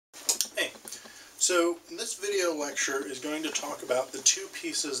So this video lecture is going to talk about the two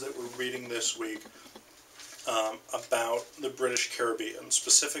pieces that we're reading this week about the British Caribbean,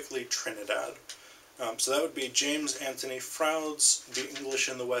 specifically Trinidad. So that would be James Anthony Froude's The English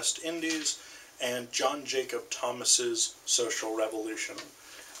in the West Indies and John Jacob Thomas's Social Revolution.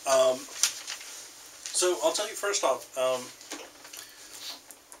 So I'll tell you first off,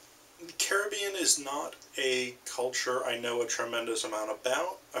 the Caribbean is not a culture I know a tremendous amount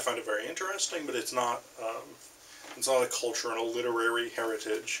about. I find it very interesting, but it's not a culture and a literary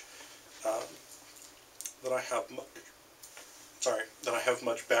heritage that I have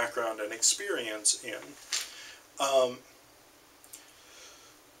much background and experience in.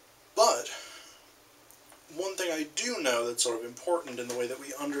 But one thing I do know that's sort of important in the way that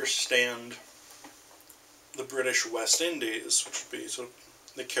we understand the British West Indies, which would be sort of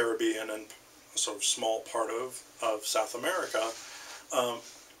the Caribbean and a sort of small part of South America,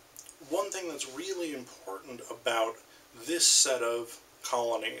 one thing that's really important about this set of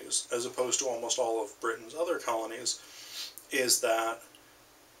colonies, as opposed to almost all of Britain's other colonies, is that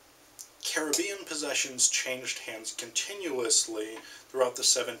Caribbean possessions changed hands continuously throughout the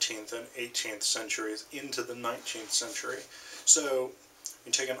 17th and 18th centuries into the 19th century. So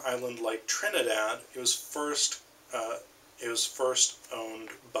you take an island like Trinidad, it was first owned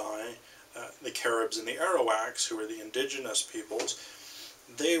by the Caribs and the Arawaks, who were the indigenous peoples.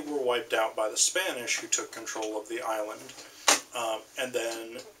 They were wiped out by the Spanish, who took control of the island, and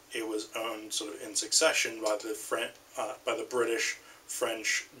then it was owned sort of in succession by the British,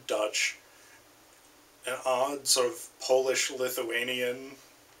 French, Dutch, an odd sort of Polish-Lithuanian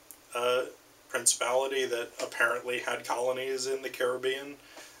principality that apparently had colonies in the Caribbean,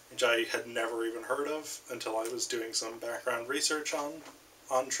 which I had never even heard of until I was doing some background research on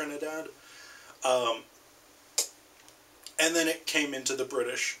Trinidad. And then it came into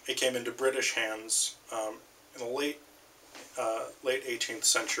British hands in the late 18th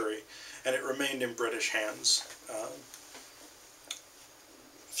century, and it remained in British hands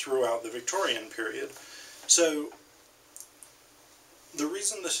throughout the Victorian period. So the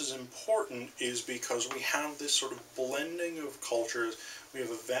reason this is important is because we have this sort of blending of cultures. We have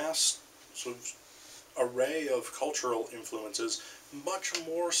a vast sort of array of cultural influences, much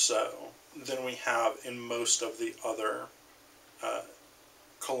more so than we have in most of the other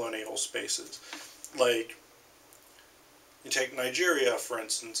colonial spaces. Like, you take Nigeria, for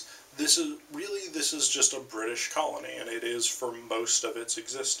instance. This is just a British colony, and it is for most of its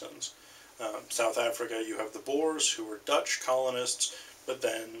existence. South Africa, you have the Boers, who were Dutch colonists, but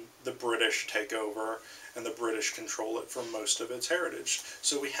then the British take over, and the British control it for most of its heritage.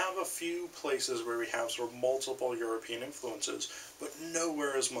 So we have a few places where we have sort of multiple European influences, but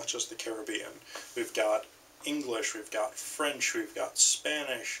nowhere as much as the Caribbean. We've got English, we've got French, we've got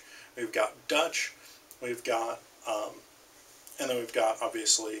Spanish, we've got Dutch, we've got, and then we've got,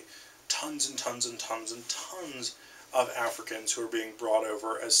 obviously, tons and tons and tons and tons of Africans who are being brought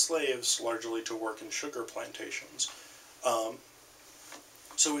over as slaves, largely to work in sugar plantations.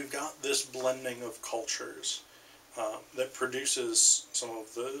 So we've got this blending of cultures that produces some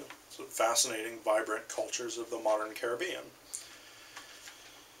of the sort of fascinating, vibrant cultures of the modern Caribbean.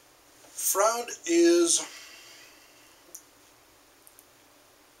 Froude is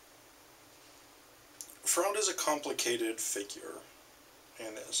a complicated figure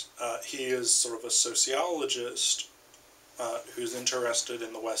in this. He is sort of a sociologist who's interested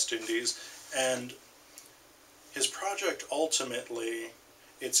in the West Indies, and his project ultimately,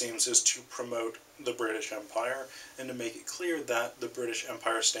 it seems, is to promote the British Empire and to make it clear that the British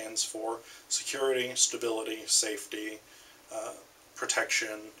Empire stands for security, stability, safety,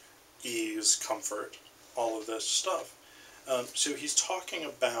 protection, ease, comfort, all of this stuff. So he's talking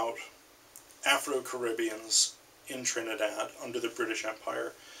about Afro-Caribbeans in Trinidad under the British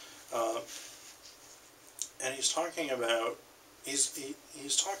Empire, and he's talking about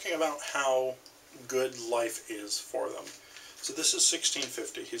how good life is for them. So this is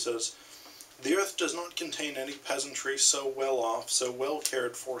 1650. He says, "The earth does not contain any peasantry so well off, so well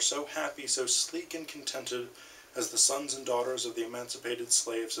cared for, so happy, so sleek and contented as the sons and daughters of the emancipated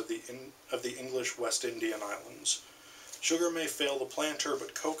slaves of the English West Indian islands. Sugar may fail the planter,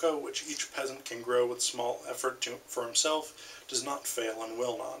 but cocoa, which each peasant can grow with small effort for himself, does not fail and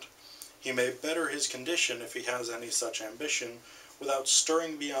will not. He may better his condition, if he has any such ambition, without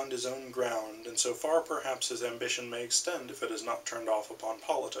stirring beyond his own ground, and so far perhaps his ambition may extend if it is not turned off upon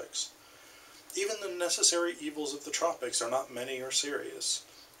politics. Even the necessary evils of the tropics are not many or serious.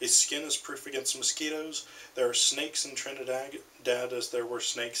 His skin is proof against mosquitoes. There are snakes in Trinidad as there were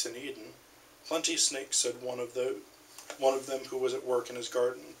snakes in Eden. Plenty snakes, said one of one of them who was at work in his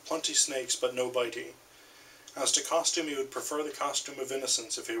garden. Plenty snakes, but no bitey. As to costume, he would prefer the costume of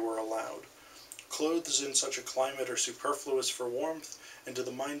innocence if he were allowed. Clothes in such a climate are superfluous for warmth, and to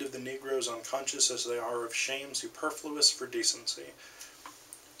the mind of the Negroes unconscious as they are of shame, superfluous for decency.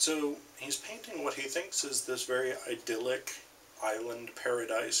 So he's painting what he thinks is this very idyllic island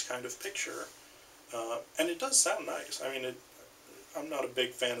paradise kind of picture. And it does sound nice. I mean, I'm not a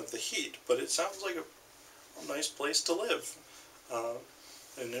big fan of the heat, but it sounds like a nice place to live.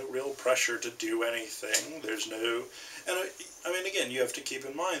 And no real pressure to do anything. There's no... And I mean, again, you have to keep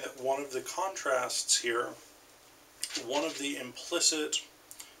in mind that one of the contrasts here, one of the implicit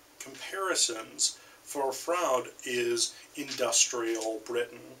comparisons for Froude is industrial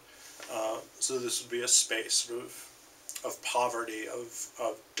Britain. So this would be a space sort of poverty,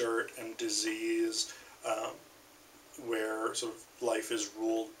 of dirt and disease, where sort of life is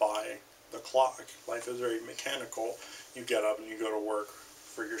ruled by the clock. Life is very mechanical. You get up and you go to work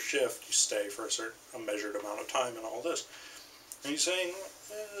for your shift, you stay for a measured amount of time and all this. And he's saying,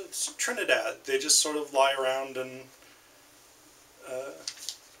 it's Trinidad. They just sort of lie around and,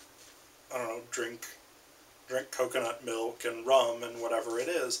 I don't know, drink coconut milk and rum and whatever it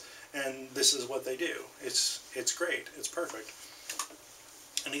is, and this is what they do. It's great. It's perfect.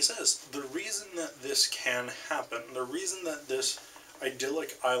 And he says, the reason that this can happen, the reason that this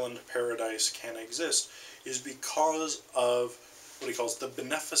idyllic island paradise can exist, is because of what he calls the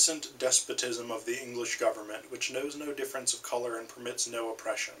beneficent despotism of the English government, which knows no difference of color and permits no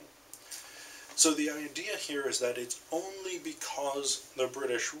oppression. So the idea here is that it's only because the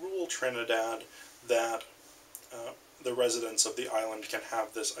British rule Trinidad that the residents of the island can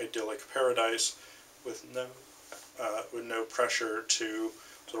have this idyllic paradise with no pressure to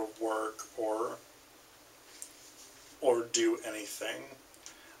sort of work or do anything.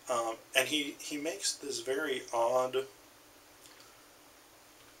 And he makes this very odd...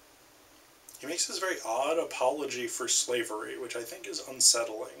 He makes this very odd apology for slavery, which I think is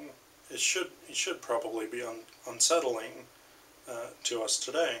unsettling. It should probably be unsettling to us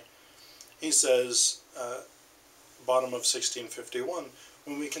today. He says, bottom of 1651,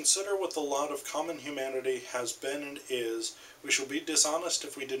 when we consider what the lot of common humanity has been and is, we shall be dishonest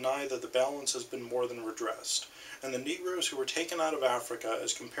if we deny that the balance has been more than redressed, and the Negroes who were taken out of Africa,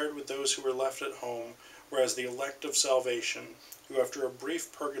 as compared with those who were left at home, were as the elect of salvation, who after a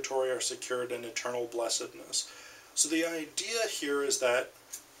brief purgatory are secured in eternal blessedness. So the idea here is that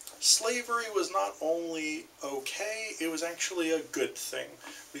slavery was not only okay, it was actually a good thing,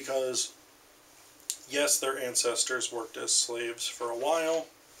 because yes, their ancestors worked as slaves for a while,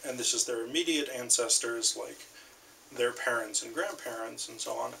 and this is their immediate ancestors, like their parents and grandparents and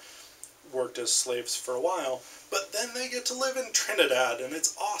so on, worked as slaves for a while, but then they get to live in Trinidad, and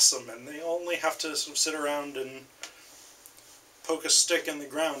it's awesome, and they only have to sort of sit around and poke a stick in the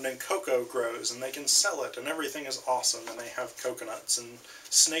ground and cocoa grows, and they can sell it, and everything is awesome, and they have coconuts and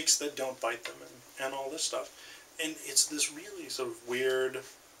snakes that don't bite them, and all this stuff. And it's this really sort of weird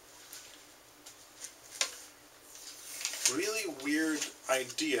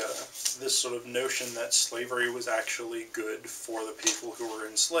idea, this sort of notion that slavery was actually good for the people who were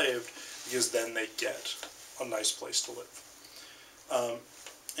enslaved, because then they get a nice place to live.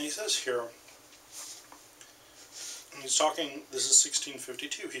 And he says here, he's talking, this is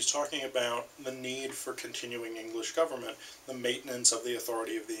 1652, he's talking about the need for continuing English government, the maintenance of the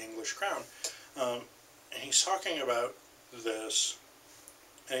authority of the English crown. And he's talking about this,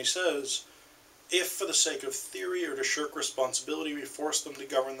 and he says, if for the sake of theory or to shirk responsibility we force them to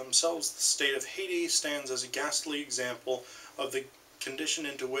govern themselves, the state of Haiti stands as a ghastly example of the condition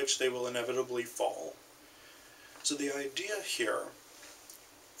into which they will inevitably fall. So the idea here,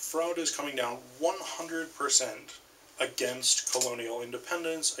 Froude is coming down 100% against colonial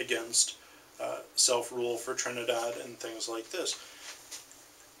independence, against self-rule for Trinidad and things like this.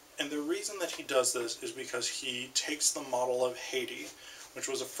 And the reason that he does this is because he takes the model of Haiti, which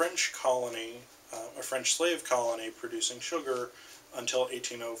was a French colony, a French slave colony producing sugar until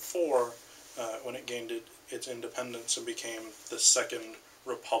 1804, when it gained its independence and became the second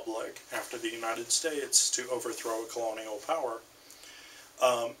republic after the United States to overthrow a colonial power.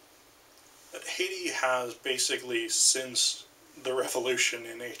 But Haiti has basically, since the revolution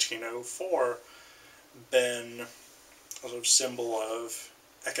in 1804, been a sort of symbol of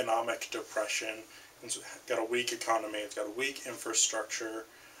economic depression. It's got a weak economy, it's got a weak infrastructure,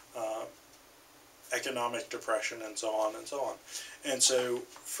 economic depression, and so on and so on. And so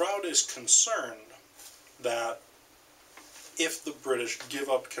Froude is concerned that if the British give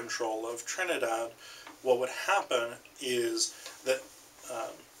up control of Trinidad, what would happen is that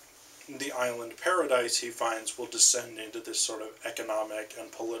the island paradise he finds will descend into this sort of economic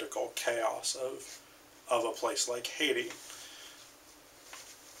and political chaos of a place like Haiti.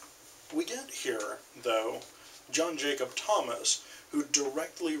 We get here, though, John Jacob Thomas, who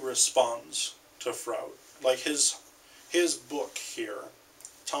directly responds to Froude. Like his book here,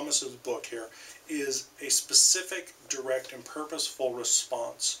 Thomas's book here, is a specific, direct, and purposeful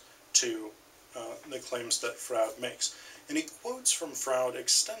response to the claims that Froude makes. And he quotes from Froude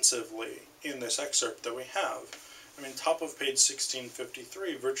extensively in this excerpt that we have. I mean, top of page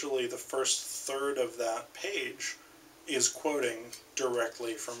 1653, virtually the first third of that page is quoting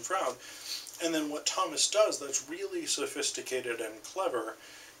directly from Froude. And then what Thomas does that's really sophisticated and clever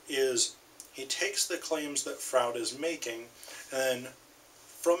is he takes the claims that Froude is making, and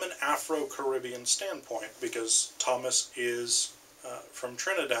from an Afro-Caribbean standpoint, because Thomas is from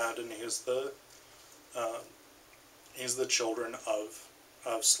Trinidad, and he's the children of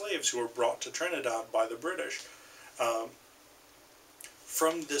slaves who were brought to Trinidad by the British.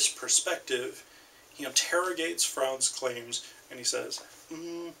 From this perspective, he interrogates Froude's claims, and he says,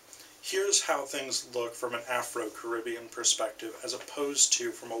 here's how things look from an Afro-Caribbean perspective, as opposed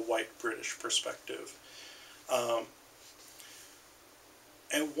to from a white British perspective.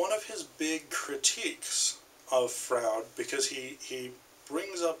 And one of his big critiques of Froude, because he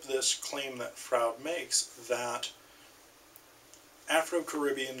brings up this claim that Froude makes, that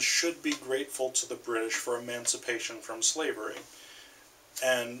Afro-Caribbeans should be grateful to the British for emancipation from slavery.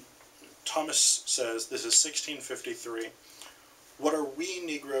 And Thomas says, this is 1653, what are we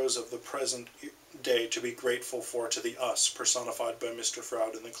Negroes of the present day to be grateful for to the us personified by Mr.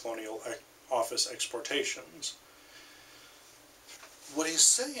 Froude in the Colonial Office exportations? What he's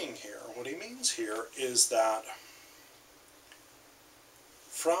saying here, what he means here, is that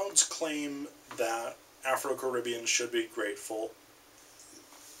Froude's claim that Afro-Caribbeans should be grateful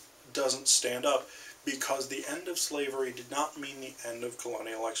doesn't stand up, because the end of slavery did not mean the end of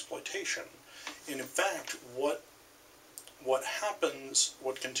colonial exploitation. And in fact, what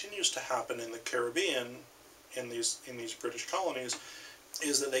continues to happen in the Caribbean, in these British colonies,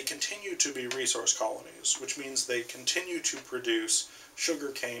 is that they continue to be resource colonies, which means they continue to produce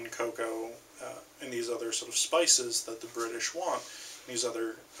sugarcane, cocoa, and these other sort of spices that the British want, these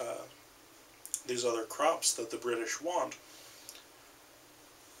other crops that the British want.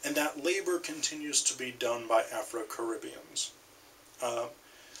 And that labor continues to be done by Afro-Caribbeans.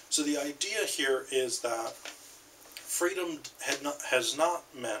 So the idea here is that freedom has not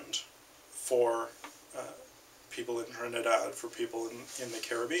meant for people in Trinidad, for people in the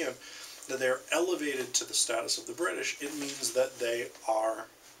Caribbean, that they're elevated to the status of the British. It means that they are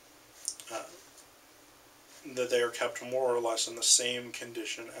kept more or less in the same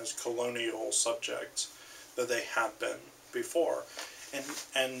condition as colonial subjects that they had been before.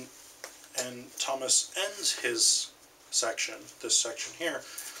 And Thomas ends his section, this section here,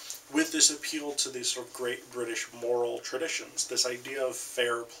 with this appeal to these sort of great British moral traditions, this idea of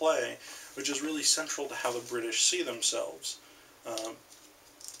fair play, which is really central to how the British see themselves.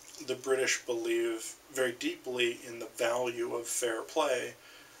 The British believe very deeply in the value of fair play,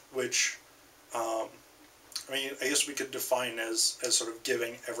 which, I mean, I guess we could define as sort of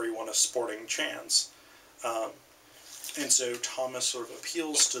giving everyone a sporting chance. And so Thomas sort of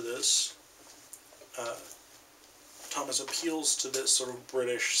appeals to this. Thomas appeals to this sort of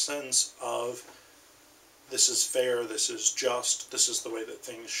British sense of this is fair, this is just, this is the way that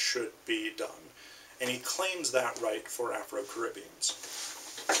things should be done. And he claims that right for Afro-Caribbeans.